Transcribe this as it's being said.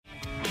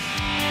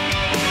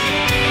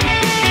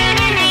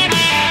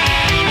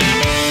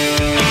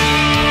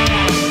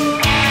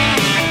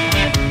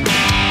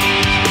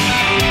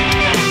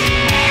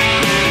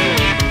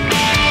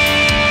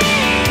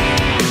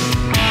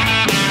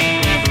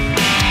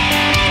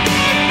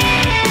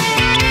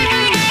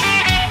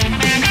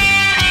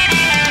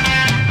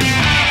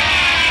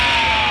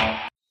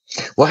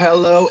Well,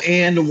 hello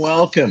and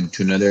welcome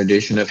to another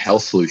edition of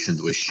Health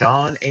Solutions with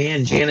Shawn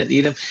and Janet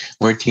Needham,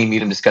 where Team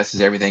Needham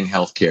discusses everything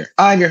healthcare.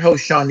 I'm your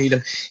host, Shawn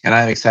Needham, and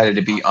I'm excited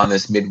to be on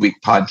this midweek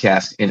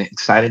podcast and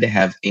excited to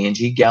have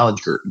Angie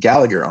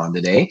Gallagher on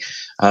today.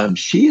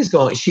 She is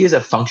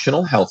a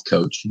functional health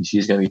coach, and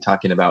she's going to be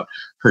talking about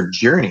her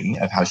journey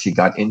of how she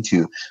got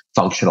into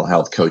functional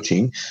health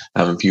coaching.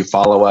 If you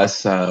follow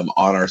us on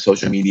our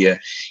social media,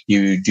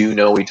 you do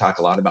know we talk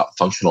a lot about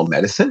functional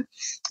medicine,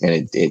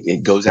 and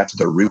it goes after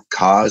the root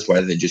cause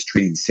rather than just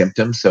treating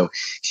symptoms. So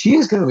she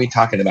is going to be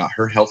talking about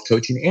her health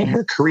coaching and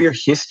her career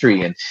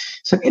history and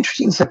some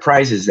interesting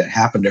surprises that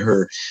happened to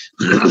her,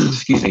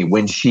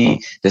 when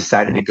she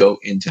decided to go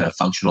into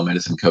functional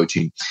medicine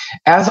coaching.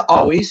 As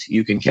always,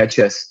 you can catch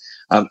us,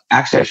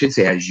 actually I should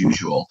say as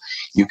usual,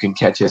 you can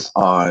catch us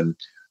on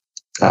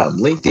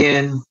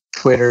LinkedIn,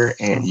 Twitter,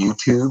 and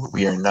YouTube.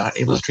 We are not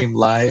able to stream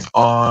live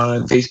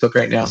on Facebook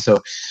right now,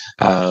 so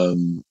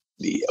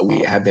we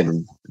have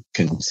been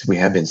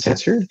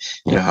censored.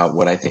 You know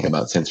what I think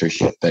about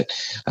censorship, but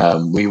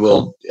we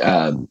will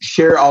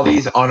share all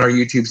these on our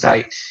YouTube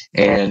site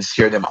and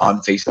share them on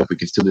Facebook. We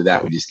can still do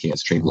that. We just can't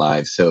stream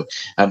live. So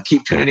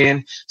keep tuning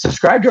in.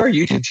 Subscribe to our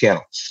YouTube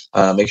channel.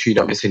 Make sure you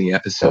don't miss any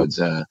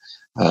episodes.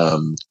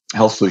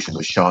 Health Solutions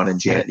with Shawn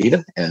and Janet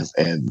Needham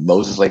and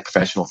Moses Lake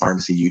Professional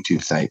Pharmacy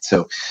YouTube site.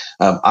 So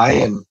I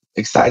am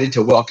excited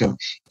to welcome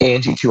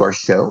Angie to our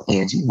show.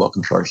 Angie,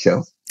 welcome to our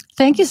show.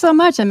 Thank you so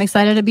much. I'm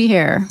excited to be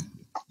here.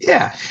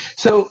 Yeah.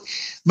 So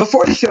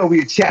before the show, we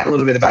were chatting a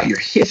little bit about your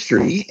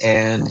history,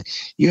 and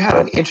you have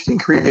an interesting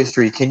career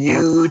history. Can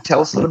you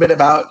tell us a little bit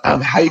about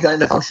how you got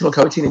into functional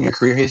coaching and your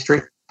career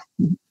history?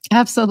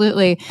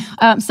 Absolutely.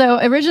 So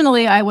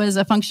originally, I was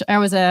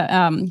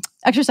a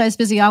exercise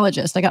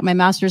physiologist. I got my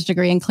master's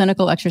degree in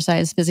clinical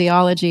exercise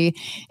physiology,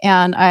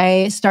 and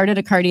I started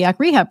a cardiac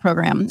rehab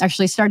program.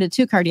 Actually, started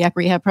 2 cardiac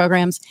rehab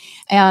programs,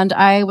 and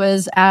I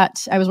was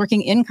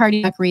working in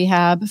cardiac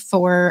rehab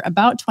for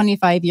about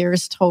 25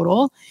 years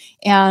total.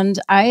 And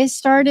I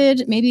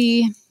started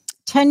maybe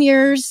 10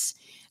 years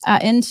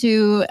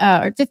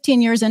or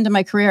 15 years into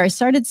my career, I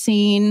started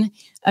seeing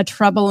a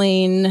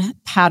troubling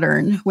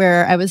pattern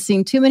where I was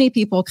seeing too many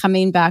people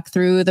coming back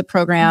through the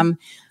program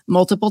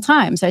multiple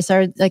times. I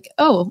started like,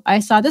 oh, I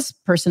saw this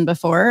person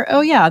before.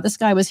 Oh yeah, this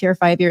guy was here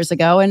 5 years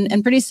ago.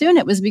 And pretty soon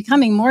it was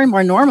becoming more and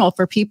more normal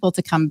for people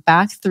to come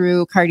back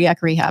through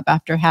cardiac rehab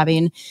after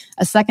having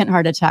a second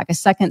heart attack, a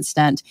second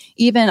stent.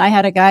 Even I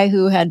had a guy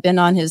who had been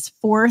on his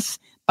 4th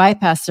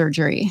bypass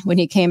surgery when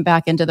he came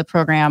back into the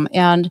program.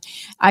 And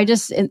I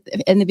just,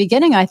 in the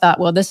beginning, I thought,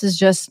 well, this is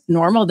just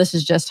normal. This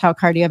is just how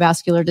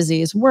cardiovascular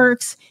disease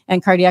works.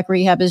 And cardiac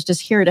rehab is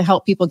just here to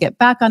help people get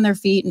back on their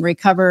feet and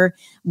recover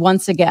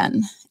once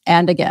again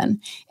and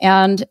again.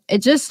 And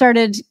it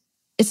started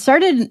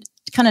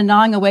kind of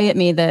gnawing away at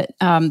me that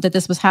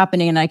this was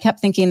happening. And I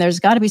kept thinking there's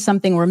got to be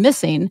something we're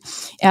missing.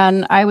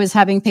 And I was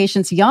having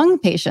young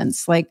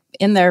patients, like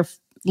in their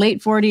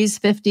late 40s,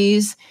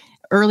 50s,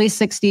 early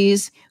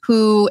 60s,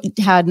 who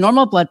had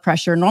normal blood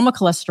pressure, normal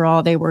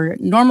cholesterol, they were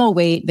normal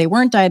weight, they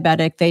weren't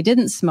diabetic, they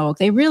didn't smoke.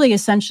 They really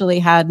essentially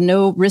had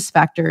no risk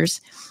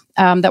factors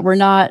that were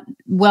not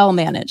well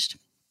managed.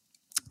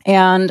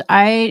 And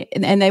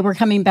they were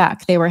coming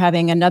back. They were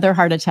having another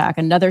heart attack,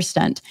 another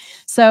stent.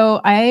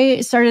 So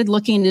I started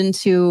looking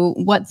into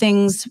what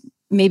things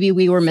maybe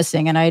we were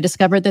missing. And I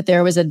discovered that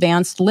there was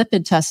advanced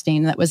lipid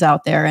testing that was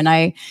out there. And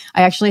I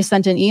actually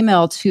sent an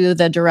email to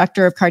the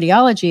director of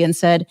cardiology and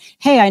said,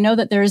 hey, I know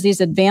that there's these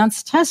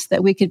advanced tests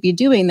that we could be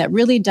doing that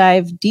really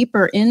dive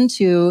deeper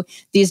into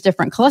these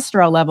different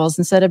cholesterol levels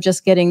instead of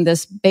just getting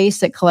this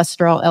basic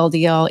cholesterol,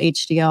 LDL,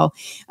 HDL.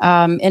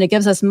 And it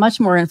gives us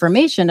much more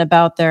information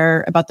about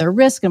their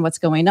risk and what's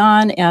going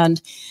on. And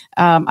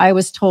I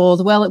was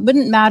told, well, it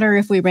wouldn't matter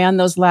if we ran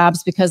those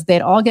labs because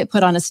they'd all get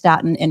put on a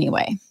statin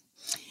anyway.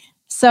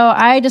 So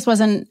I just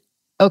wasn't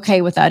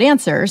okay with that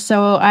answer.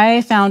 So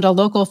I found a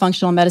local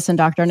functional medicine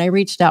doctor and I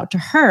reached out to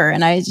her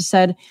and I just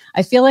said,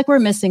 I feel like we're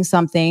missing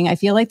something. I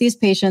feel like these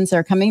patients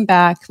are coming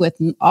back with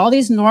all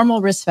these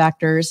normal risk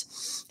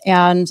factors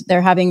and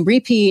they're having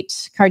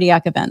repeat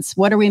cardiac events.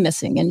 What are we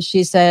missing? And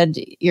she said,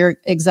 you're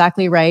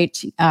exactly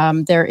right.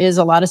 There is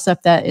a lot of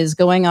stuff that is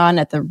going on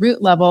at the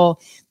root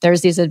level.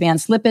 There's these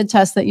advanced lipid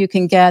tests that you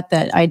can get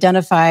that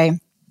identify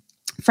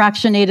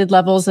fractionated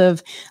levels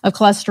of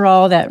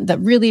cholesterol that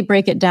really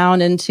break it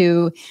down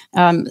into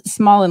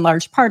small and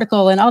large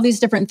particle and all these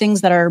different things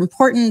that are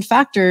important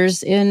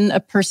factors in a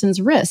person's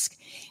risk.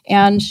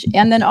 And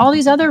then all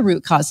these other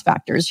root cause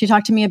factors. She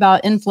talked to me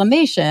about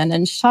inflammation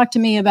and she talked to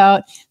me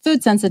about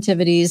food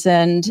sensitivities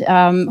and,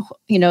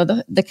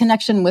 the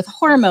connection with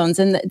hormones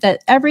and that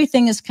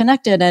everything is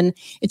connected. And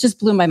it just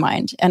blew my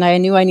mind. And I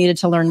knew I needed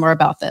to learn more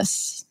about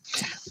this.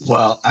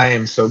 Well, I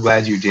am so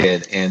glad you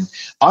did. And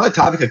on the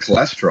topic of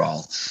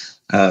cholesterol,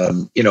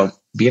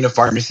 being a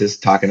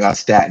pharmacist talking about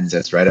statins,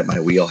 that's right up my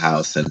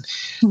wheelhouse. And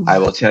I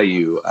will tell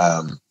you,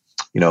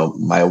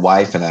 My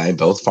wife and I,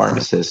 both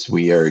pharmacists,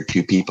 we are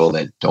two people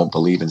that don't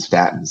believe in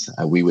statins.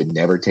 We would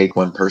never take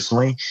one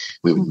personally.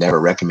 We would never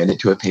recommend it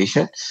to a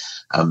patient.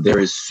 There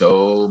is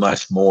so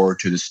much more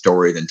to the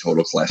story than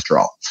total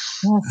cholesterol.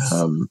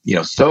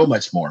 Yes. So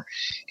much more.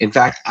 In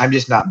fact, I'm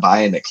just not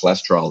buying that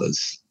cholesterol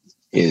is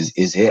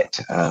it.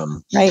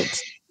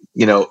 Right.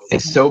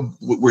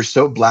 We're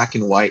so black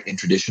and white in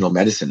traditional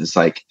medicine. It's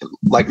like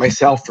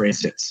myself, for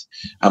instance,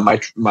 my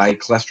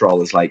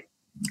cholesterol is like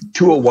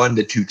 201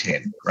 to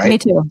 210, right? Me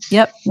too.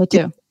 Yep. Me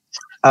too.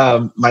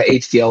 My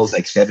HDL is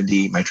like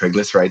 70. My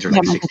triglycerides are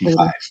like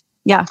 65.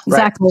 Yeah,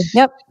 exactly. Right?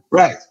 Yep.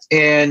 Right.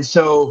 And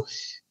so,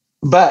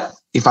 but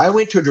if I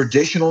went to a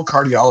traditional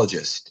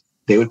cardiologist,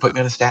 they would put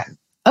me on a statin.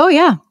 Oh,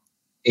 yeah.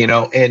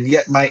 And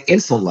yet my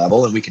insulin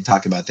level, and we can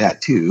talk about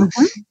that too,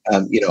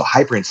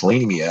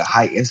 hyperinsulinemia,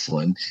 high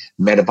insulin,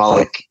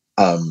 metabolic,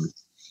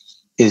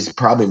 is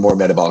probably more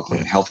metabolically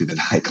unhealthy than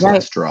high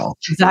cholesterol.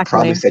 Right. Exactly. It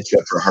probably sets you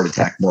up for a heart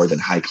attack more than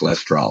high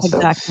cholesterol.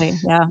 Exactly.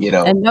 So,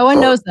 yeah. And no one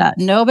knows that.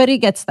 Nobody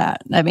gets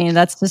that. I mean,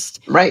 that's just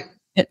right.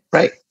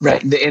 Right.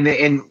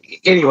 And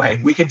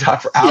anyway, we can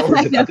talk for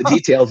hours about the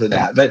details of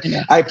that, but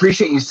I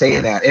appreciate you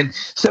saying that. And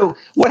so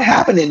what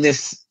happened in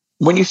this,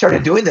 when you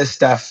started doing this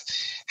stuff,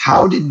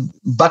 how did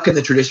bucking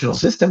the traditional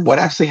system, what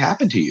actually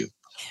happened to you?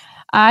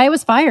 I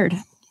was fired.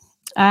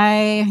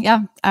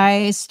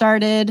 I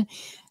started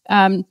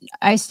wellness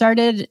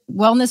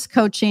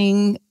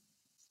coaching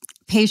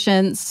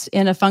patients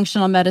in a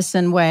functional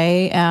medicine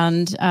way.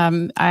 And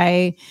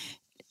I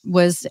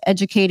was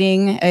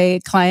educating a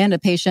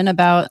patient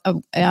about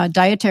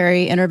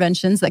dietary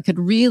interventions that could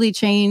really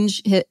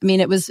change. It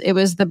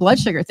was the blood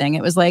sugar thing.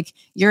 It was like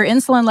your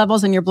insulin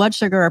levels and your blood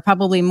sugar are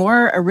probably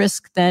more a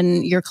risk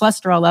than your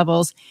cholesterol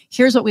levels.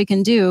 Here's what we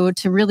can do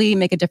to really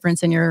make a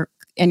difference in your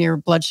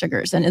blood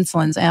sugars and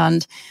insulins.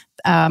 And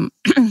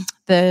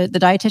the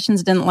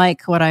dietitians didn't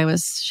like what I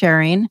was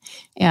sharing,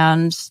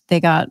 and they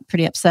got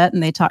pretty upset,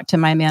 and they talked to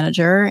my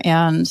manager.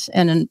 And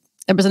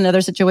there was another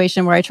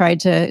situation where I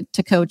tried to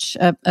coach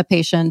a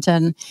patient,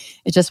 and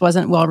it just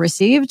wasn't well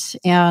received,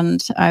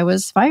 and I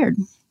was fired.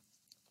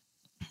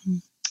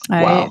 Wow.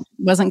 I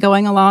wasn't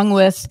going along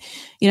with,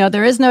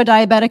 there is no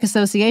diabetic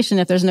association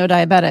if there's no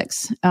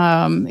diabetics.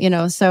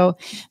 So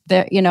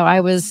there, I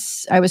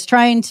was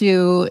trying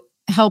to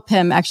help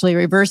him actually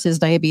reverse his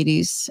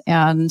diabetes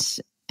and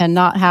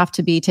not have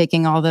to be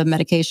taking all the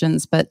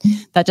medications, but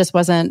that just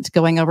wasn't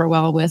going over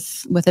well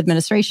with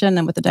administration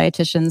and with the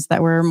dietitians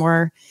that were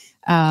more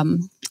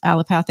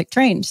allopathic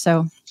trained.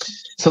 So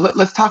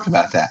let's talk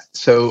about that.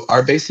 So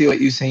basically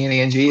what you're saying,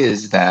 Angie,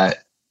 is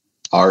that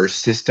our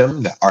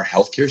system, our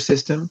healthcare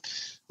system,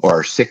 or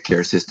our sick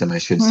care system, I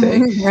should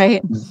say,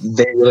 right?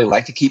 They really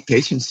like to keep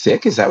patients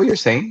sick. Is that what you're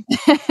saying?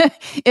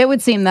 It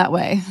would seem that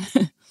way.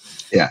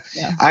 Yeah.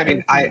 I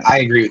mean, I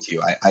agree with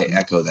you. I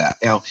echo that.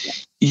 Now,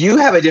 you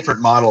have a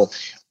different model.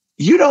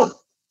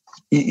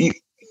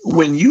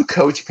 When you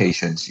coach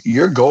patients,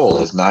 your goal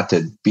is not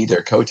to be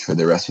their coach for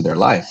the rest of their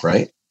life,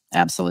 right?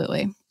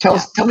 Absolutely. Tell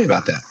me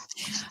about that.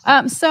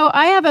 So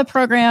I have a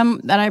program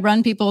that I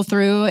run people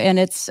through, and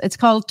it's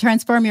called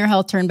Transform Your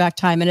Health, Turn Back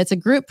Time. And it's a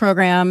group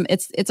program.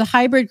 It's a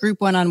hybrid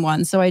group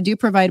one-on-one. So I do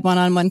provide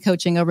one-on-one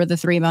coaching over the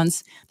 3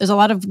 months. There's a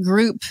lot of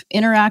group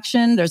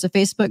interaction. There's a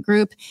Facebook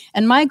group.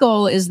 And my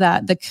goal is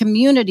that the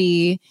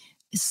community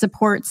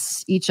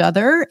supports each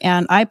other,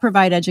 and I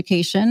provide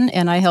education,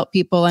 and I help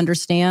people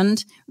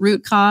understand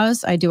root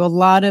cause. I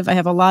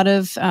have a lot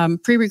of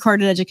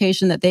pre-recorded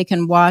education that they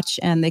can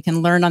watch and they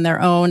can learn on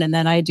their own. And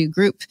then I do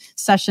group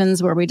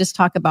sessions where we just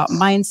talk about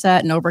mindset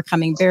and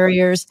overcoming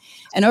barriers.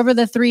 And over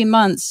the 3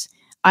 months,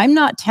 I'm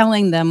not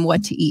telling them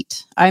what to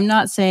eat. I'm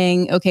not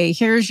saying, okay,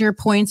 here's your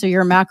points or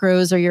your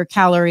macros or your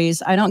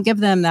calories. I don't give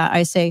them that.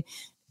 I say,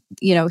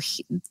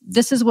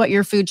 this is what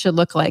your food should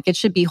look like. It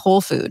should be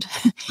whole food.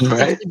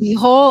 Right. It should be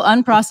whole,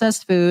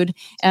 unprocessed food,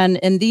 and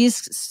in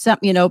these,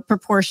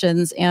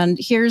 proportions. And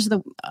here's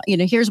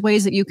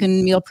ways that you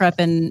can meal prep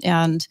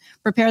and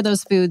prepare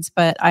those foods.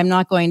 But I'm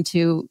not going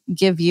to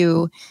give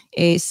you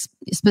a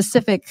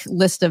specific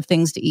list of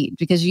things to eat,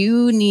 because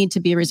you need to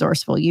be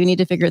resourceful. You need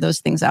to figure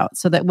those things out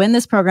so that when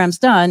this program's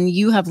done,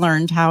 you have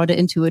learned how to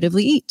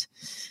intuitively eat.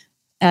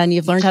 And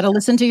you've learned how to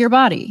listen to your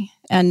body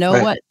and know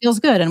what feels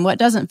good and what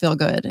doesn't feel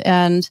good.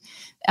 And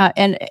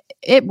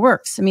it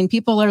works. I mean,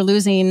 people are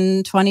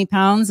losing 20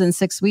 pounds in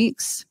 6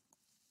 weeks.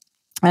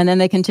 And then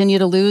they continue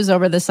to lose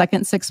over the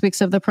second 6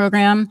 weeks of the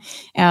program.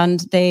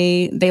 And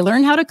they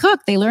learn how to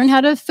cook. They learn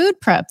how to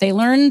food prep. They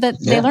learn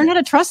they learn how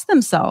to trust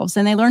themselves,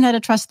 and they learn how to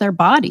trust their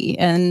body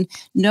and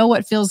know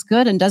what feels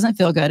good and doesn't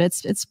feel good.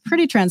 It's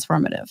pretty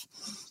transformative.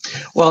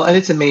 Well, and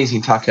it's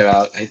amazing talking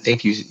about, I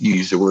think you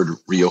used the word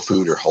real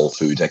food or whole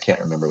foods. I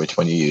can't remember which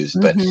one you used,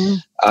 but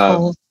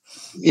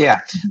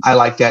I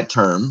like that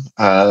term.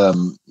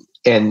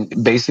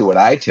 And basically what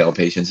I tell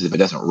patients is if it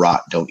doesn't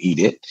rot, don't eat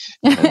it.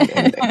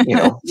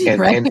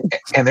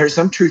 And there's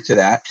some truth to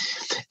that.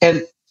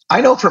 And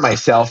I know for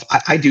myself,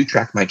 I do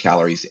track my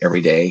calories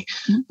every day.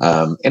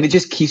 And it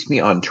just keeps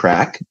me on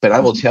track. But I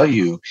will tell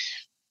you,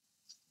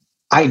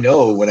 I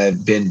know when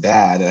I've been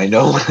bad and I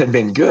know when I've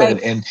been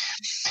good. Right. And,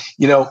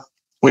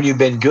 when you've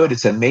been good,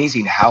 it's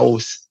amazing how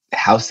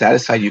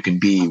satisfied you can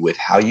be with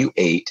how you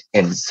ate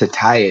and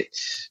satiate,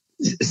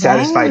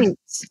 satisfied, Right.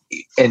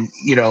 and,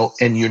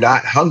 and you're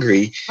not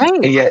hungry, Right.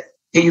 and yet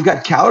you've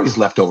got calories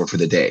left over for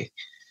the day.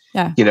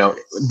 Yeah.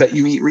 But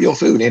you eat real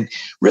food. And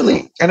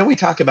really, I know we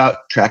talk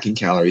about tracking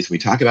calories, we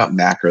talk about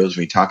macros,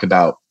 we talk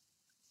about,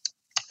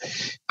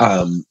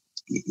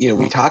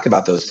 we talk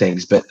about those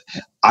things, but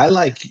I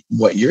like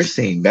what you're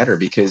saying better,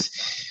 because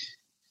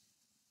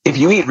if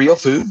you eat real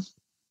food,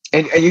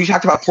 and you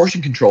talked about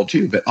portion control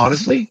too, but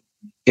honestly,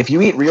 if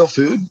you eat real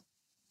food,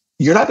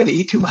 you're not going to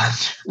eat too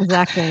much.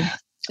 Exactly.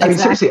 I mean,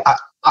 seriously,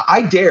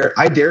 I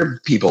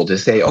dare people to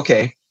say,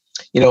 okay,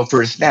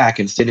 for a snack,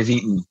 instead of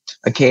eating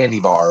a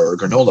candy bar or a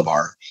granola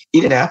bar,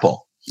 eat an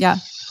apple. Yeah.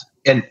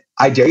 And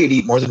I dare you to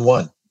eat more than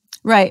one.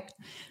 Right.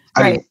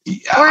 I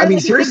mean,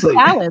 seriously.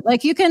 Salad.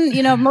 Like you can,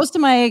 most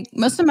of my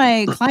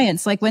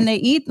clients, like when they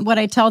eat what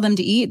I tell them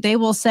to eat, they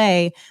will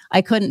say,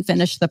 I couldn't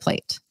finish the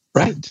plate.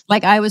 Right.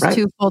 Like I was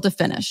too full to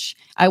finish.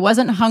 I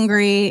wasn't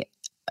hungry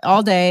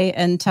all day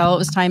until it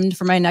was time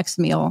for my next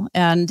meal.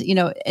 And,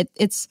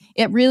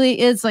 it really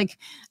is like,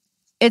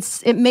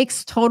 it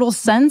makes total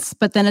sense,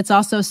 but then it's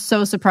also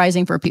so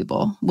surprising for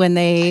people when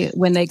they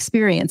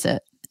experience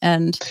it.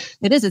 And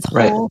it's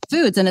whole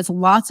foods, and it's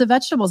lots of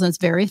vegetables, and it's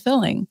very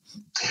filling.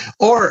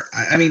 Or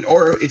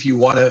if you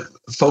want to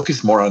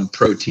focus more on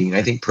protein,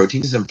 I think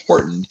protein is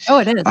important. Oh,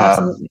 it is.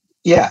 Absolutely.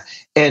 Yeah.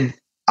 And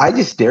I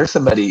just dare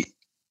somebody,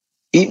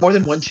 eat more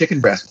than one chicken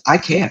breast. I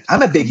can't.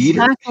 I'm a big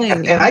eater. Exactly.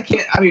 And I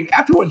can't. I mean,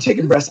 after one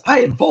chicken breast, I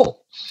am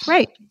full.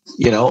 Right.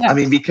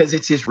 Because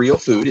it's just real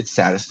food. It's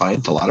satisfying.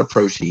 It's a lot of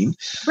protein.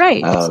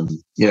 Right.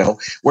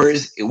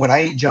 Whereas when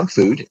I eat junk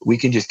food, we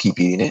can just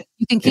keep eating it.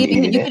 You can keep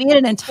eating it. You can eat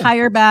an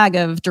entire bag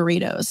of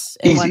Doritos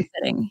in one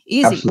sitting.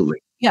 Easy.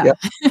 Absolutely. Yeah.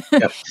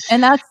 Yep.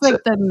 And that's like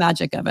the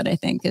magic of it, I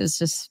think, is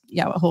just,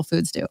 what whole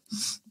foods do.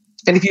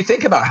 And if you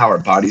think about how our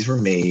bodies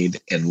were made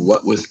and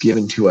what was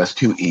given to us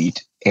to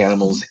eat,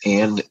 animals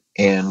and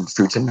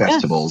fruits and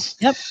vegetables.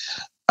 Yep.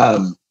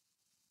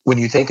 When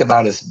you think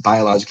about us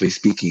biologically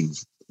speaking,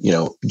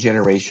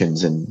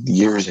 generations and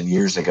years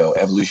ago,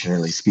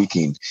 evolutionarily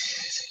speaking,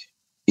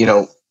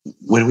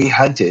 when we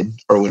hunted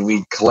or when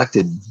we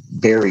collected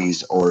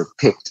berries or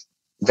picked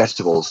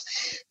vegetables,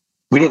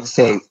 we didn't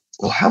say,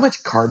 well, how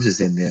much carbs is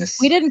in this?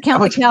 We didn't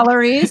count the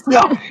calories.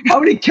 No,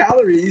 how many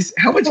calories?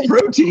 How much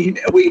protein?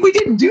 We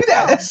didn't do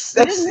that. That's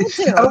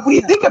when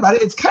you think about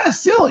it, it's kind of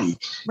silly.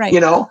 Right.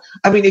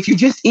 If you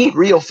just eat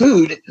real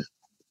food,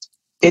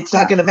 it's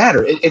not going to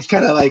matter. It's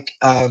kind of like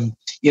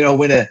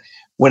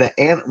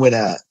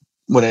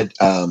when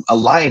a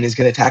lion is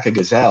going to attack a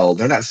gazelle,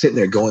 they're not sitting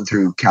there going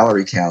through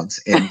calorie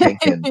counts and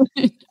thinking,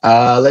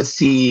 let's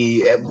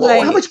see,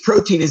 how much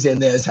protein is in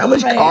this? How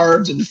much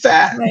carbs and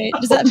fat? Right.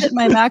 Does that fit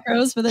my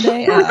macros for the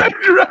day?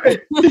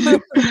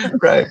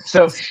 Right.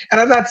 So, and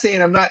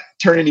I'm not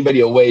turning anybody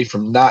away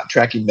from not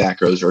tracking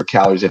macros or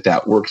calories if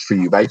that works for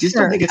you, but I just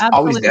don't think it's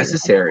always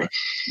necessary.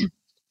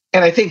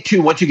 And I think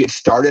too, once you get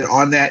started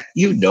on that,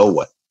 you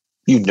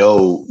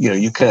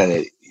kind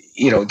of,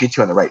 get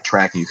you on the right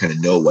track, and you kind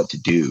of know what to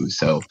do.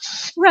 So,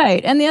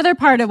 right. And the other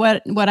part of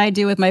what I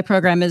do with my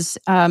program is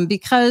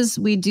because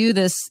we do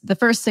this, the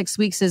first 6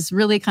 weeks is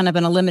really kind of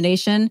an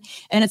elimination,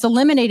 and it's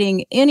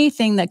eliminating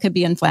anything that could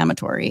be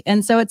inflammatory.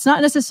 And so it's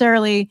not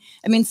necessarily,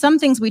 some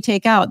things we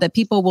take out that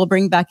people will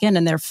bring back in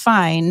and they're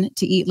fine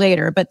to eat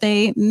later, but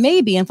they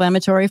may be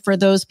inflammatory for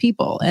those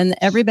people. And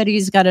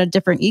everybody's got a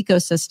different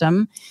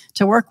ecosystem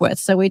to work with.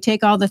 So we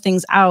take all the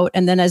things out,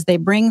 and then as they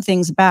bring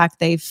things back,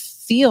 they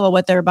feel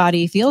what their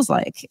body feels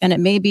like. And it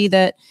may be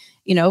that,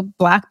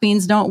 black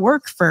beans don't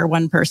work for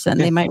one person.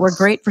 They might work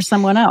great for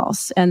someone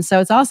else. And so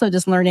it's also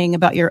just learning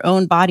about your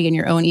own body and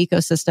your own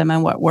ecosystem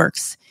and what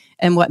works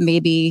and what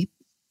may be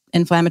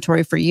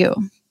inflammatory for you.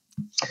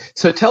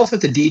 So tell us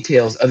about the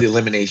details of the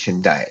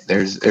elimination diet.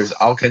 There's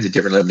all kinds of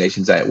different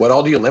elimination diet. What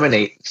all do you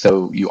eliminate?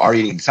 So you are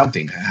eating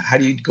something. How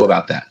do you go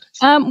about that?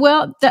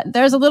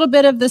 There's a little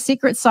bit of the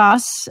secret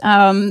sauce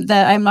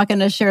that I'm not going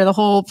to share the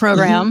whole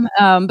program.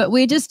 But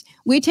we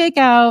take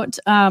out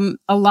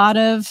a lot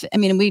of,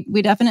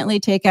 we definitely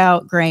take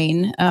out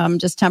grain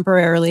just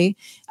temporarily,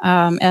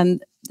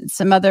 and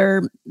some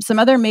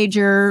other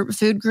major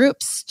food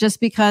groups,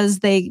 just because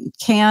they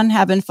can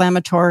have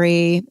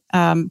inflammatory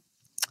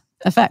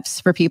effects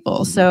for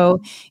people.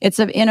 So it's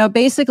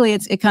basically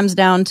it comes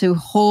down to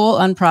whole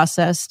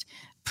unprocessed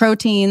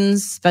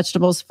proteins,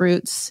 vegetables,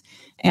 fruits,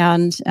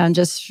 and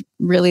just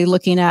really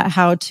looking at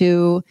how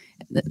to,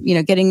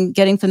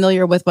 getting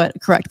familiar with what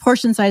correct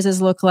portion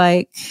sizes look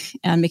like,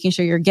 and making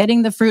sure you're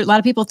getting the fruit. A lot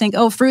of people think,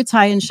 fruit's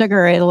high in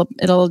sugar,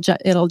 it'll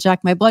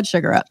jack my blood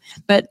sugar up.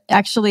 But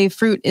actually,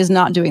 fruit is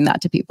not doing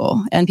that to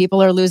people, and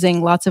people are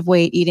losing lots of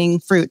weight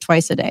eating fruit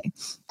twice a day.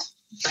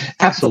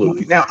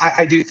 Absolutely. Now,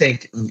 I do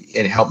think,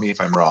 and help me if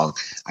I'm wrong,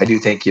 I do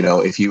think,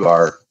 if you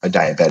are a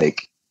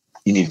diabetic,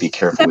 you need to be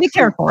careful. Be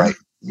careful. Food, right?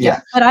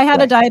 Yeah. But I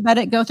had a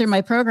diabetic go through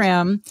my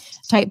program,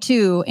 type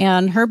 2,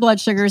 and her blood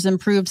sugars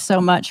improved so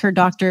much. Her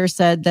doctor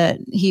said that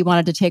he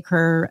wanted to take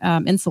her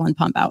insulin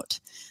pump out.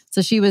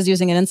 So she was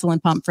using an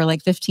insulin pump for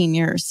like 15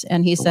 years.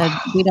 And he said,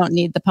 we don't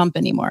need the pump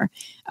anymore.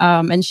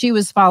 And she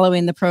was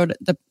following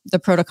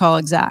the protocol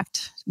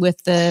exact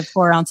with the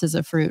 4 ounces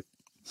of fruit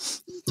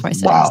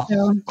twice a day.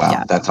 So,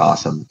 wow. That's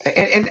awesome.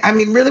 And I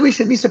mean, really, we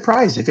should be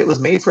surprised. If it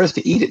was made for us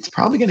to eat, it's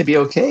probably going to be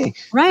okay.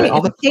 Right.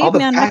 If the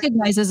caveman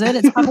recognizes it,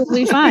 it's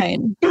probably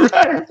fine.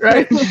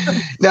 Right.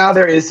 Now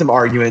there is some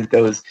argument,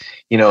 those,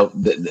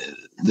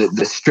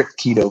 the strict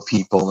keto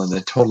people and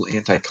the total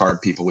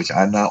anti-carb people, which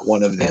I'm not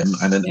one of them.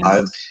 I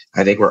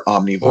think we're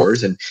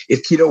omnivores, and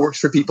if keto works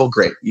for people,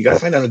 great. You got to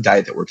find out a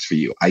diet that works for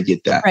you. I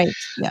get that. Right.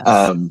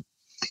 Yes.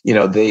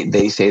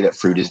 They say that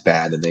fruit is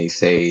bad, and they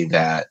say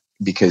that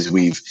because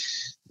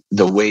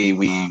the way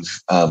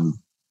we've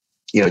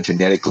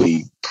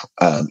genetically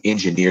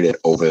engineered it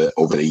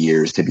over the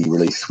years to be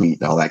really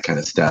sweet and all that kind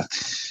of stuff.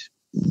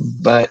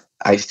 But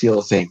I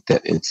still think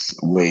that it's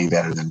way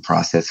better than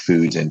processed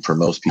foods, and for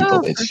most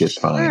people, it's just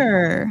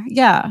fine.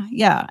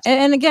 Yeah.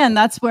 And again,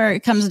 that's where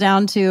it comes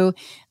down to,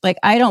 like,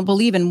 I don't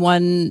believe in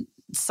one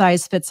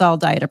size fits all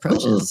diet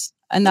approaches.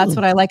 And that's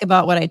what I like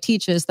about what I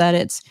teach, is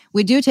that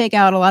we do take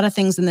out a lot of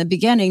things in the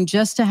beginning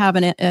just to have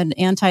an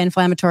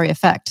anti-inflammatory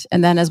effect.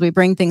 And then as we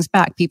bring things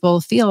back,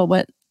 people feel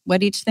what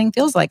each thing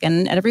feels like.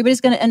 And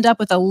everybody's going to end up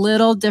with a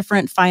little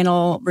different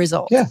final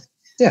result. Yeah.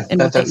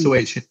 That's the way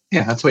it should.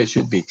 Yeah, that's the way it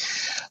should be.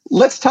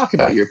 Let's talk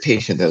about your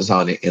patient that was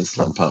on an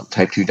insulin pump,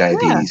 type 2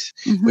 diabetes.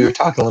 Yeah. Mm-hmm. We were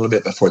talking a little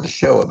bit before the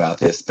show about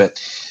this, but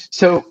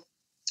so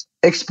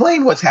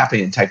explain what's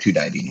happening in type 2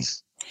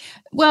 diabetes.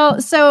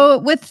 Well, so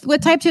with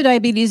type 2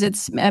 diabetes,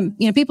 it's,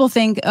 people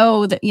think,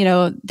 they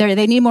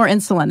need more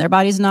insulin. Their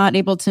body's not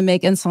able to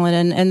make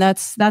insulin. And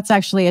that's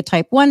actually a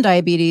type 1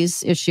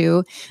 diabetes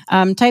issue.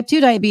 Type 2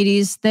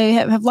 diabetes, they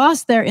have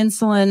lost their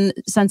insulin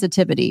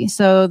sensitivity.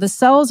 So the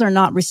cells are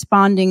not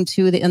responding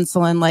to the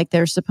insulin like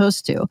they're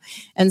supposed to.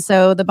 And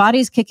so the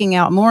body's kicking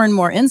out more and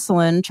more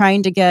insulin,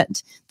 trying to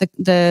get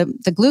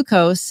the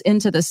glucose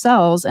into the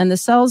cells, and the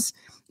cells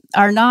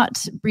are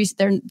not,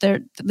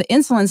 the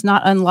insulin's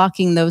not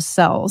unlocking those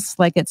cells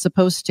like it's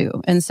supposed to.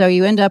 And so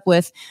you end up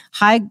with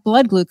high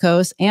blood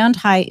glucose and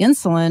high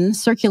insulin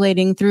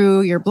circulating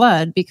through your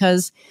blood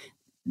because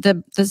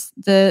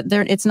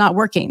it's not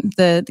working.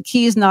 The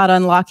key is not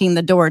unlocking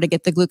the door to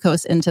get the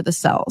glucose into the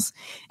cells.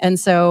 And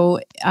so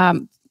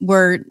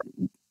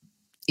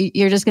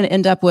you're just going to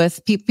end up with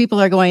people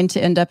are going to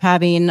end up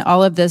having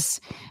all of this,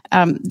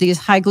 these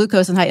high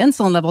glucose and high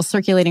insulin levels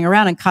circulating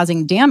around and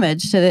causing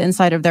damage to the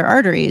inside of their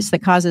arteries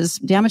that causes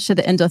damage to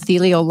the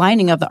endothelial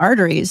lining of the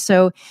arteries.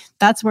 So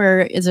that's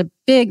where is a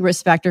big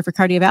risk factor for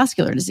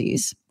cardiovascular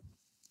disease.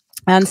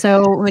 And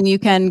so when you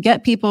can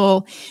reduce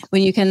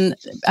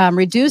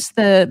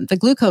the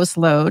glucose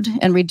load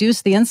and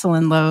reduce the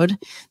insulin load,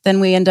 then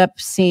we end up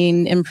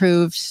seeing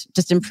improved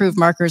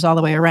markers all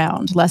the way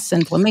around, less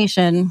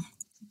inflammation,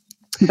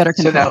 better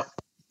control. So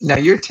now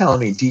you're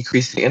telling me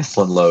decrease the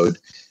insulin load,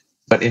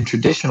 but in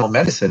traditional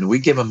medicine, we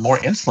give them more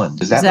insulin.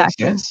 Does that make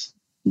sense?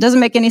 It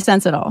doesn't make any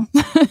sense at all.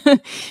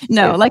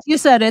 No, like you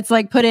said, it's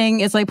like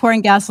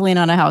pouring gasoline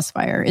on a house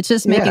fire. It's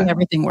just making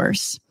everything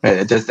worse.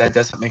 That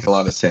doesn't make a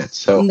lot of sense.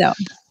 So no.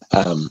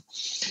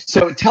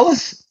 So tell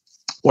us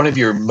one of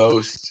your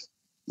most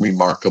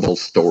remarkable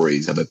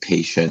stories of a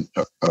patient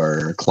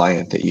or a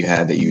client that you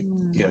had that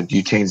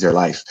you changed their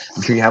life.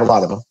 I'm sure you have a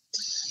lot of them.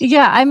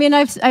 Yeah, I mean,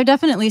 I've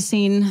definitely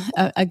seen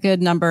a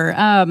good number.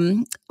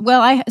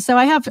 I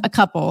have a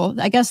couple.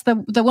 I guess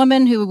the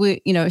woman who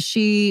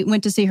she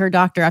went to see her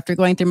doctor after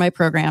going through my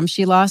program.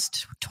 She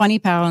lost 20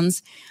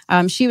 pounds.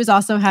 She was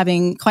also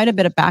having quite a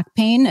bit of back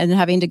pain and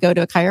having to go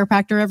to a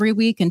chiropractor every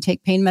week and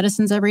take pain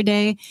medicines every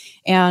day.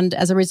 And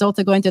as a result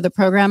of going through the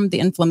program, the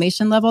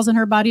inflammation levels in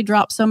her body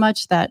dropped so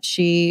much that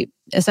she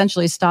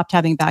essentially stopped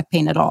having back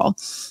pain at all.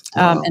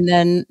 Wow.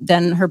 And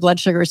then her blood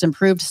sugars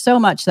improved so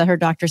much that her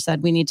doctor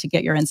said, we need to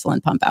get your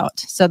insulin pump out.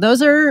 So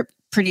those are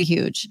pretty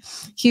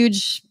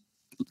huge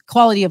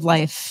quality of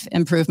life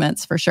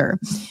improvements for sure.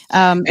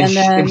 And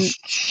then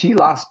she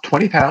lost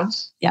 20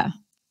 pounds. Yeah.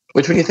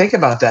 Which when you think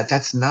about that,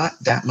 that's not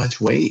that much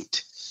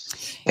weight.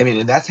 I mean,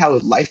 and that's how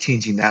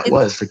life-changing that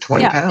was for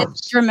 20 pounds.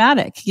 It's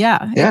dramatic.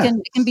 Yeah. It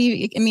can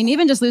be, I mean,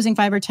 even just losing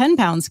 5 or 10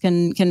 pounds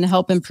can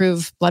help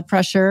improve blood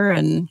pressure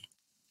and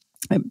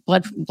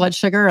blood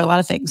sugar, a lot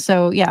of things.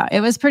 So yeah, it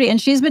was pretty, and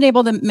she's been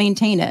able to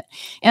maintain it.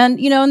 And,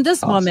 and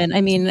this woman,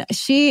 I mean,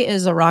 she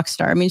is a rock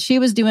star. I mean, she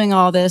was doing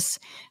all this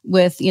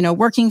with,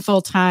 working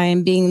full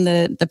time, being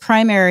the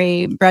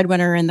primary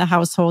breadwinner in the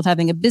household,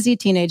 having a busy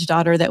teenage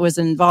daughter that was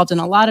involved in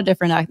a lot of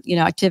different,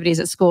 activities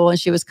at school. And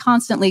she was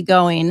constantly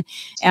going,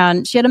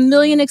 and she had a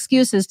million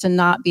excuses to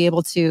not be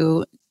able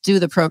to do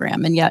the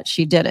program. And yet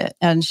she did it,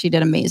 and she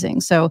did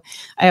amazing. So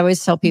I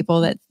always tell people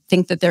that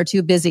think that they're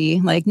too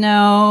busy. Like,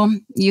 no,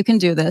 you can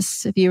do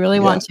this. If you really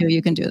want to,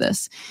 you can do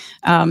this.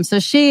 So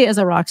she is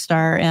a rock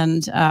star,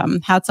 and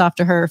hats off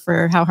to her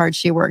for how hard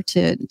she worked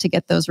to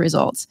get those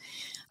results.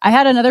 I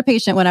had another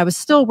patient when I was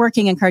still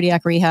working in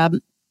cardiac rehab.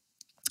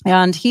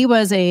 And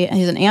he's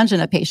an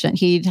angina patient.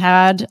 He'd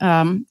had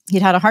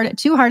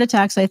two heart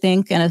attacks, I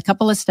think, and a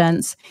couple of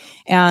stents,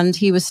 and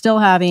he was still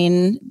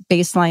having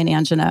baseline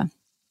angina.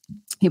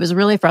 He was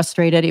really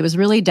frustrated. He was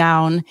really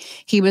down.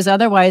 He was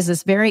otherwise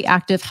this very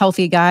active,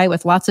 healthy guy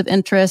with lots of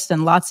interests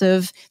and lots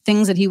of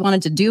things that he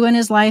wanted to do in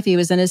his life. He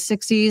was in his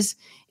 60s,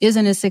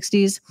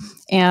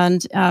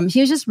 and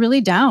he was just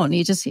really down.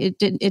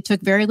 It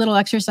took very little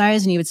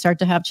exercise, and he would start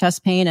to have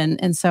chest pain.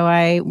 And so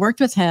I worked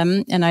with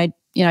him, and I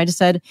just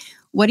said,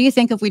 what do you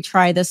think if we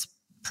try this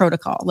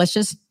protocol? Let's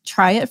just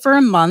try it for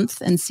a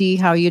month and see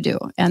how you do.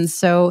 And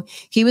so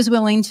he was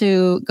willing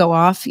to go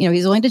off,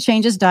 he's willing to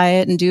change his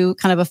diet and do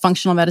kind of a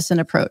functional medicine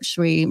approach.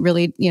 We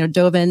really,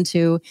 dove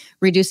into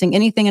reducing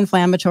anything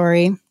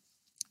inflammatory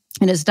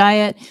in his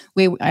diet.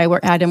 I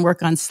had him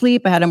work on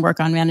sleep. I had him work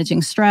on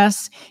managing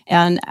stress.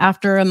 And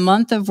after a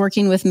month of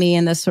working with me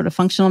in this sort of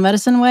functional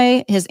medicine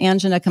way, his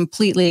angina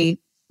completely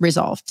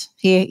resolved.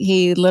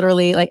 He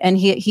literally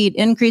he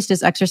increased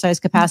his exercise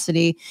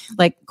capacity,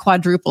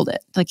 quadrupled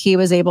it. He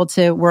was able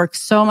to work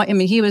so much. I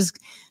mean, he was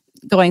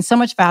going so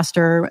much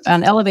faster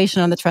on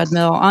elevation on the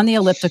treadmill, on the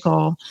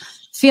elliptical,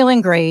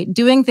 feeling great,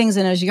 doing things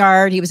in his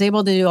yard. He was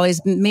able to do all these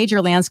major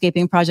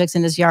landscaping projects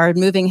in his yard,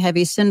 moving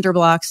heavy cinder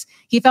blocks.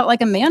 He felt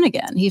like a man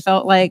again. He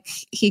felt like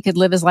he could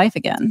live his life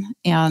again.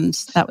 And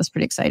that was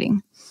pretty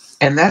exciting.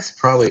 And that's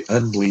probably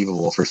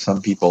unbelievable for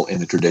some people in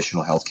the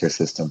traditional healthcare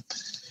system,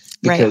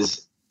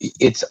 because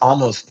it's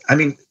almost,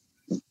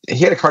 he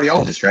had a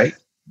cardiologist, right?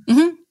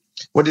 Mm-hmm.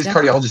 What did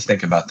cardiologist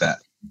think about that?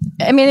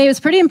 I mean, he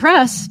was pretty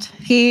impressed.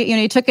 He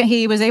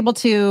was able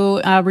to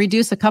he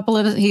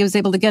was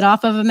able to get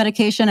off of a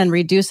medication and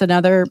reduce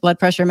another blood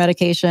pressure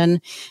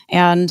medication.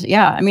 And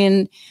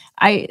the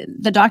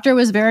doctor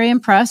was very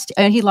impressed,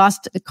 and he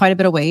lost quite a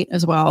bit of weight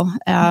as well.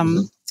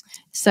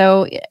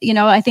 So,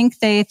 I think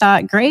they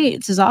thought, great,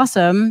 this is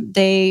awesome.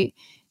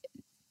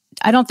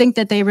 I don't think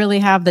that they really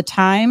have the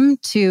time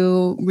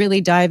to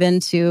really dive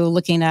into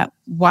looking at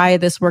why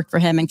this worked for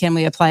him and can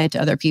we apply it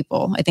to other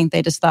people. I think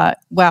they just thought,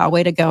 wow,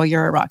 way to go,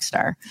 you're a rock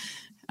star.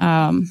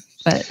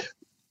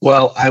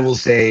 Well, I will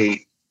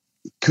say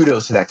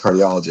kudos to that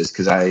cardiologist,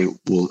 because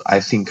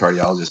I've seen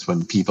cardiologists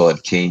when people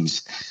have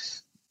changed,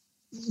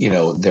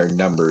 their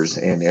numbers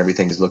and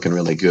everything's looking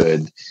really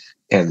good,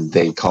 and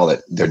they call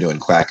it, they're doing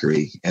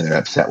quackery, and they're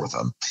upset with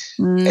them.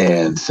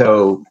 And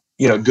so,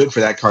 good for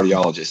that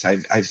cardiologist.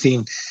 I've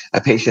seen a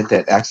patient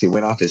that actually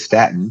went off his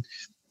statin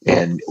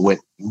and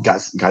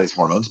got his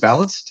hormones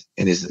balanced,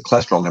 and his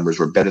cholesterol numbers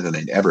were better than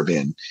they'd ever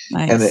been.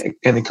 Nice.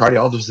 And the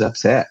cardiologist was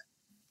upset.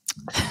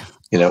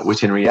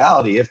 Which in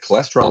reality, if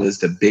cholesterol is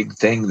the big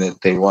thing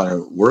that they want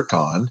to work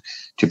on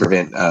to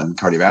prevent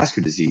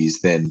cardiovascular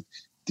disease, then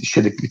the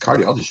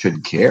cardiologist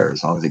shouldn't care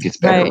as long as it gets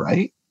better,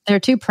 right?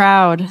 They're too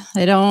proud.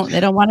 They don't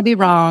want to be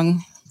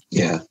wrong.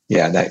 Yeah,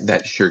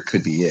 that sure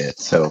could be it.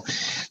 So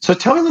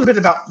tell me a little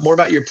bit more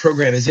about your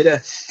program. Is it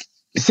a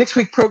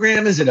 6-week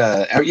program? Is it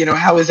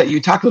how is that?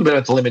 You talked a little bit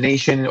about the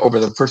elimination over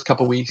the first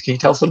couple of weeks. Can you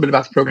tell us a little bit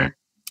about the program?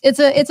 It's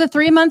a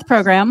 3-month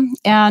program,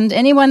 and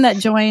anyone that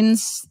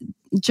joins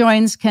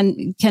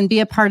can be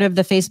a part of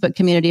the Facebook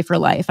community for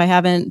life. I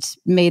haven't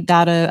made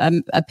that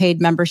a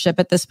paid membership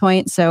at this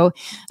point. So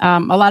a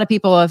lot of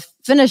people have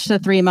finished the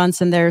 3 months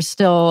and they're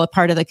still a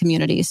part of the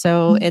community.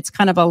 So it's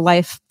kind of a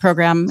life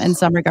program in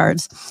some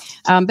regards.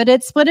 But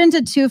it's split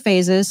into 2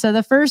 phases. So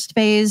the first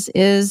phase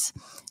is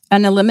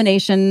an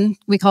elimination.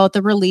 We call it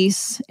the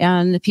release,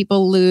 and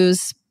people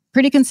lose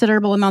pretty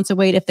considerable amounts of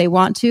weight if they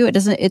want to.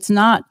 It's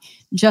not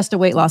just a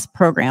weight loss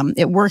program.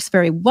 It works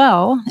very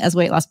well as a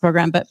weight loss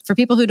program, but for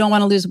people who don't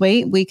want to lose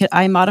weight,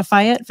 I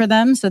modify it for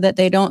them so that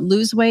they don't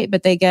lose weight,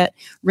 but they get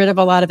rid of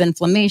a lot of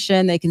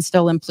inflammation. They can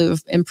still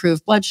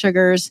improve blood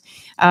sugars,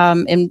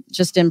 and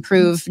just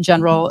improve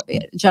general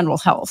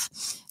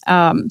health.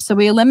 So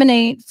we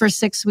eliminate for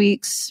 6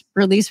 weeks,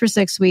 release for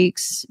 6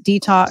 weeks,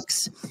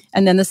 detox.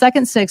 And then the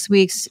second 6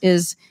 weeks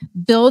is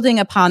building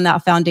upon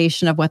that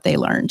foundation of what they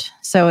learned.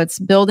 So it's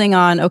building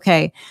on,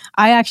 okay,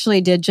 I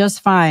actually did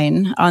just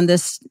fine on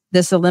this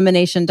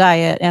elimination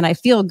diet, and I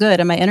feel good,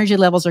 and my energy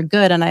levels are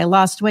good, and I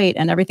lost weight,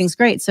 and everything's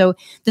great. So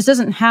this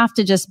doesn't have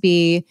to just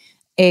be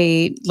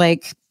a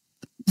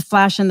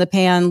flash in the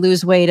pan,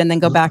 lose weight, and then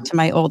go back to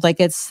my old.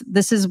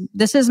 This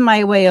is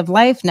my way of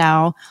life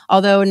now.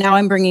 Although now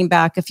I'm bringing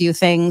back a few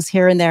things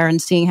here and there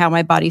and seeing how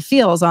my body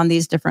feels on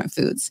these different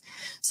foods.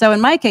 So in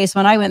my case,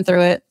 when I went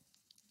through it,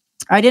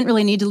 I didn't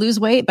really need to lose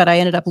weight, but I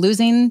ended up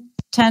losing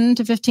 10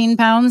 to 15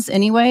 pounds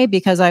anyway,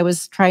 because I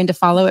was trying to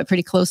follow it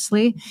pretty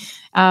closely.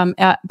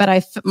 But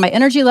my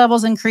energy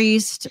levels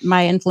increased,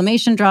 my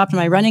inflammation dropped,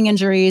 my running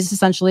injuries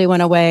essentially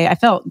went away. I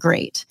felt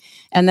great.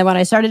 And then when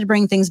I started to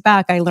bring things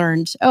back, I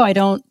learned, I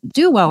don't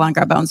do well on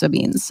garbanzo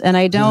beans, and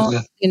I don't,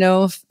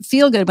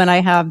 feel good when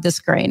I have this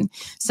grain.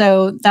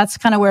 So that's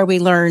kind of where we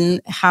learn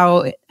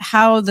how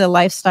the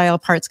lifestyle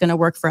part's going to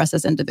work for us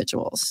as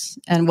individuals,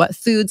 and what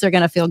foods are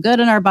going to feel good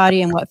in our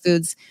body and what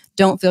foods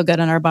don't feel good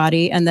in our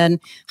body. And then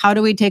how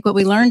do we take what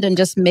we learned and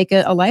just make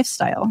it a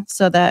lifestyle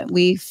so that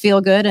we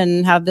feel good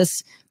and have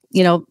this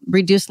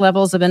reduced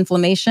levels of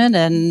inflammation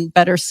and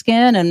better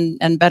skin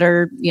and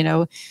better,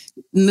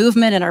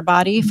 movement in our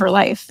body for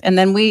life. And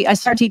then I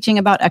started teaching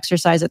about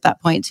exercise at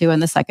that point too in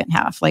the second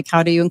half, like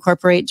how do you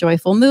incorporate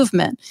joyful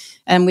movement?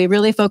 And we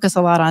really focus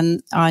a lot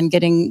on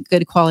getting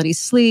good quality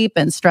sleep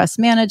and stress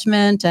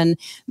management and,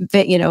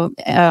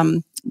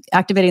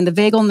 activating the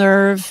vagal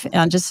nerve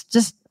and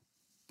just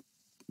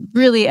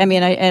really,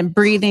 and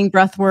breathing,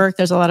 breath work.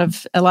 There's a lot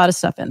of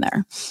stuff in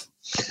there.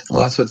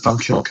 Well, that's what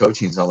functional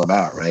coaching is all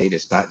about, right?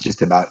 It's not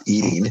just about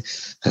eating.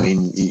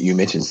 You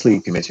mentioned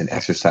sleep, you mentioned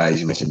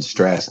exercise, you mentioned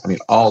stress.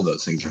 All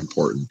those things are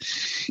important.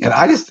 And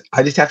I just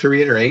have to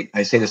reiterate,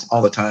 I say this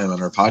all the time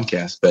on our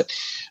podcast, but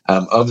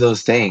of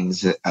those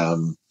things,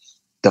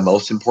 the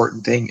most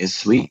important thing is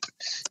sleep.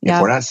 Yeah.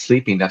 If we're not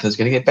sleeping, nothing's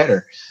going to get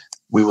better.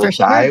 We will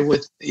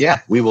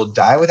we will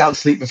die without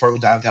sleep before we'll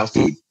die without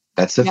food.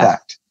 That's the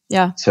fact.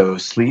 Yeah. So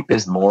sleep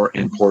is more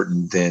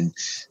important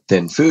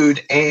than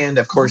food. And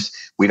of course,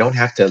 we don't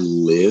have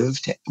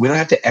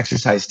to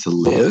exercise to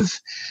live.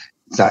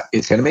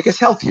 It's going to make us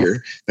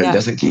healthier, but it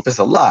doesn't keep us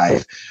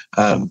alive.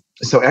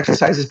 So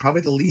exercise is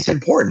probably the least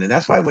important. And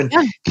that's why when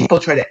people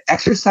try to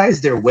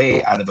exercise their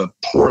way out of a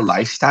poor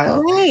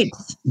lifestyle,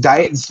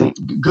 diet and sleep,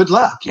 good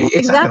luck.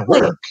 It's not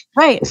going to work.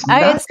 Right. It's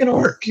not going to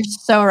work. You're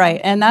so right.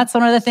 And that's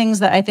one of the things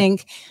that I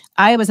think.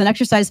 I was an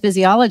exercise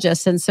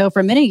physiologist. And so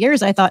for many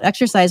years, I thought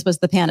exercise was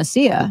the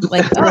panacea.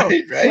 Like,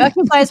 right. You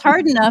exercise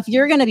hard enough,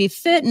 you're going to be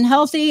fit and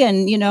healthy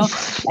and,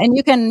 and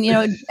you can,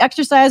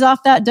 exercise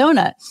off that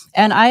donut.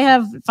 And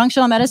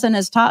functional medicine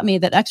has taught me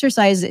that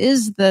exercise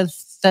is the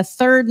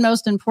third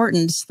most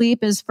important.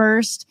 Sleep is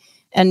first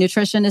and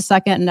nutrition is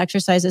second and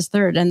exercise is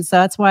third. And so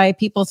that's why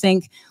people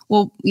think,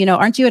 well,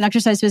 aren't you an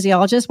exercise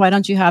physiologist? Why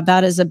don't you have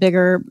that as a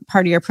bigger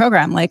part of your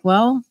program? Like,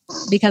 well,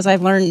 because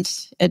I've learned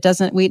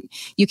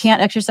you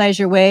can't exercise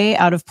your way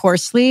out of poor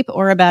sleep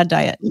or a bad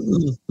diet.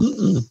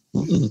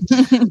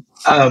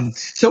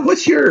 So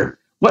what's your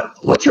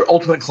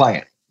ultimate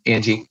client,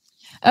 Angie?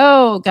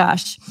 Oh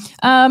gosh.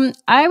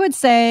 I would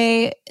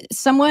say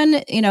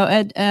someone,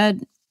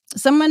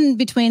 someone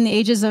between the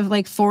ages of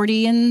like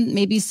 40 and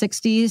maybe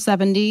 60,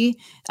 70,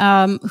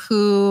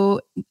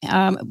 who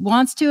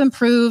wants to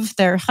improve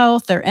their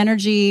health, their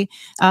energy.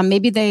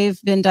 Maybe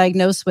they've been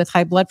diagnosed with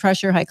high blood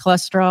pressure, high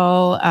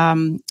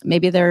cholesterol.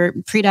 Maybe they're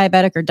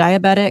pre-diabetic or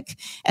diabetic,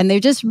 and they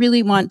just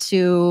really want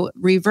to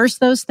reverse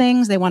those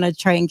things. They want to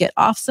try and get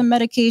off some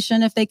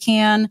medication if they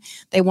can.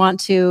 They want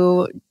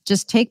to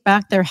just take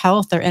back their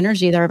health, their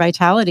energy, their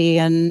vitality,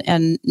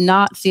 and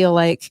not feel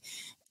like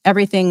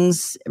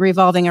everything's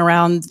revolving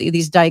around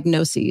these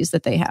diagnoses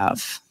that they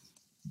have.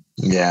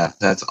 Yeah,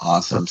 that's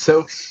awesome.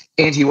 So,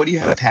 Angie, what do you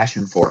have a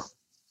passion for?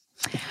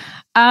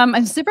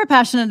 I'm super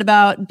passionate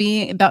about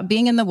being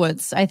in the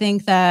woods. I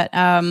think that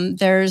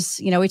there's,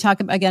 we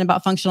talk again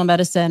about functional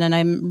medicine, and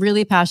I'm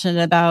really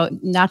passionate about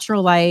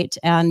natural light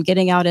and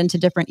getting out into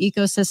different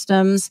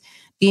ecosystems,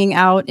 being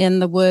out in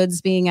the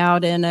woods, being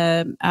out in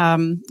a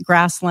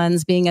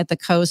grasslands, being at the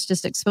coast,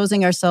 just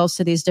exposing ourselves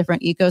to these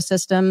different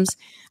ecosystems.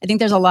 I think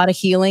there's a lot of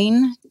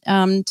healing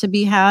to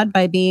be had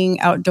by being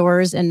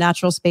outdoors in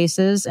natural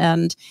spaces,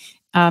 and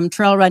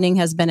trail running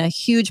has been a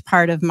huge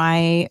part of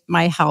my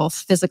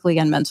health, physically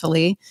and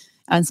mentally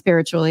and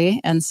spiritually.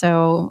 And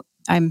so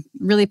I'm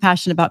really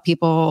passionate about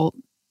people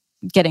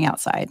getting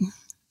outside.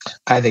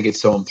 I think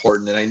it's so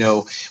important. And I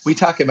know we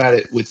talk about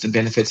it with the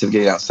benefits of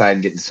getting outside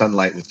and getting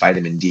sunlight with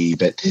vitamin D,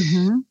 but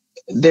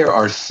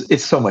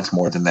it's so much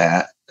more than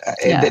that.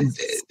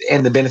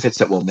 And the benefits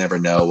that we'll never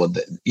know,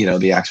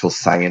 the actual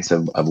science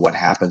of what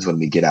happens when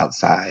we get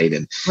outside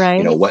and,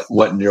 what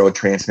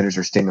neurotransmitters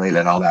are stimulated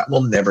and all that.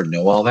 We'll never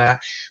know all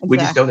that. Exactly. We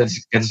just know that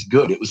it's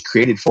good. It was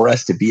created for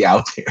us to be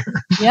out there.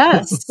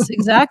 Yes,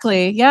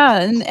 exactly. Yeah.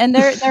 And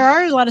there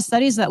are a lot of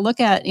studies that look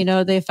at,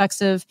 the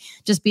effects of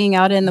just being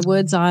out in the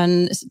woods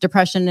on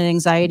depression and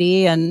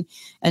anxiety and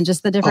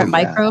just the different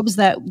microbes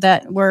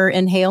that we're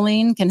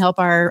inhaling can help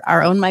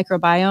our own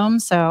microbiome.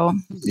 So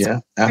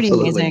it's pretty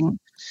amazing.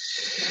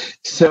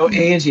 So,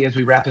 Angie, as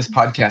we wrap this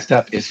podcast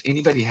up, if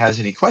anybody has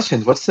any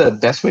questions, what's the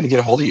best way to get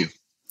a hold of you?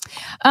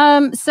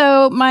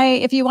 So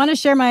if you want to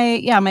share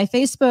my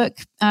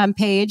Facebook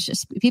page,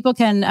 people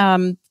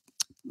can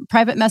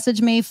private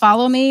message me,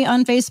 follow me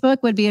on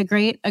Facebook would be a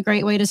great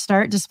way to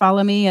start. Just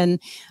follow me and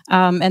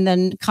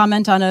then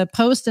comment on a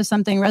post if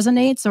something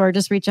resonates, or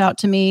just reach out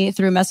to me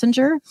through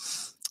Messenger.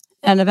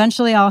 And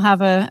eventually I'll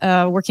have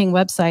a working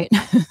website.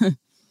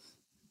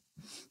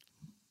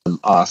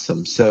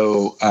 Awesome.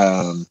 So,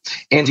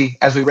 Angie,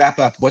 as we wrap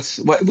up, what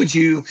would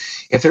you,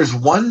 if there's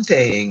one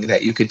thing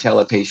that you could tell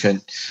a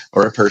patient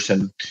or a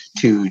person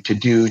to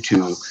do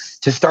to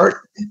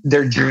start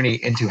their journey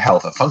into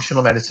health, a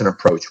functional medicine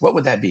approach, what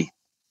would that be?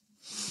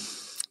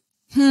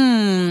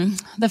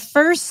 The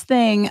first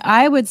thing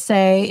I would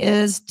say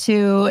is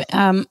to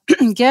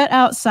get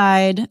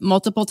outside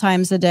multiple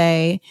times a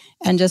day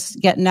and just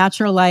get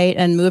natural light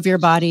and move your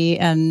body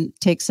and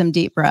take some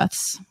deep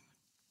breaths.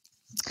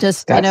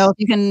 Just, if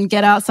you can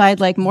get outside,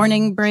 like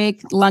morning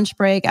break, lunch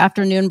break,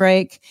 afternoon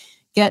break,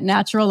 get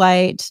natural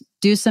light,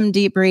 do some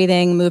deep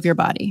breathing, move your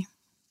body.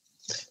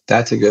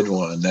 That's a good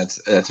one. That's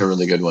a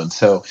really good one.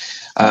 So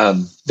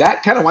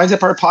that kind of winds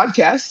up our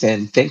podcast.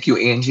 And thank you,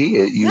 Angie.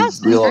 It's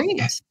been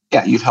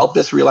great. You've helped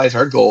us realize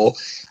our goal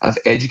of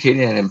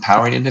educating and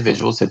empowering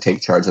individuals to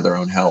take charge of their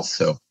own health.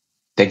 So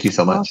thank you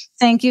so much. Well,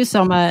 thank you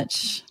so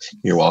much.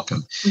 You're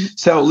welcome.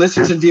 So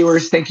listeners and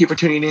viewers, thank you for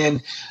tuning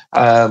in.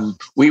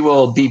 We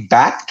will be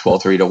back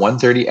 12:30 to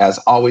 1:30 as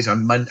always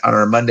on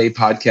our Monday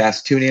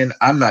podcast. Tune in.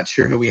 I'm not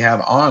sure who we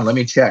have on. Let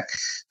me check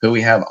who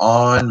we have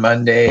on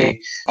Monday.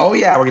 Oh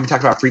yeah, we're going to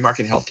talk about free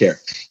market healthcare.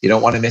 You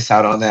don't want to miss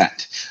out on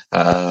that.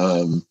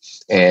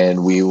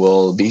 And we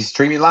will be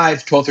streaming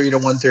live 12:30 to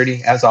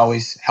 1:30 as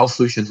always. Health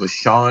Solutions with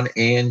Shawn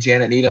and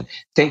Janet Needham.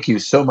 Thank you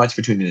so much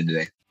for tuning in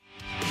today.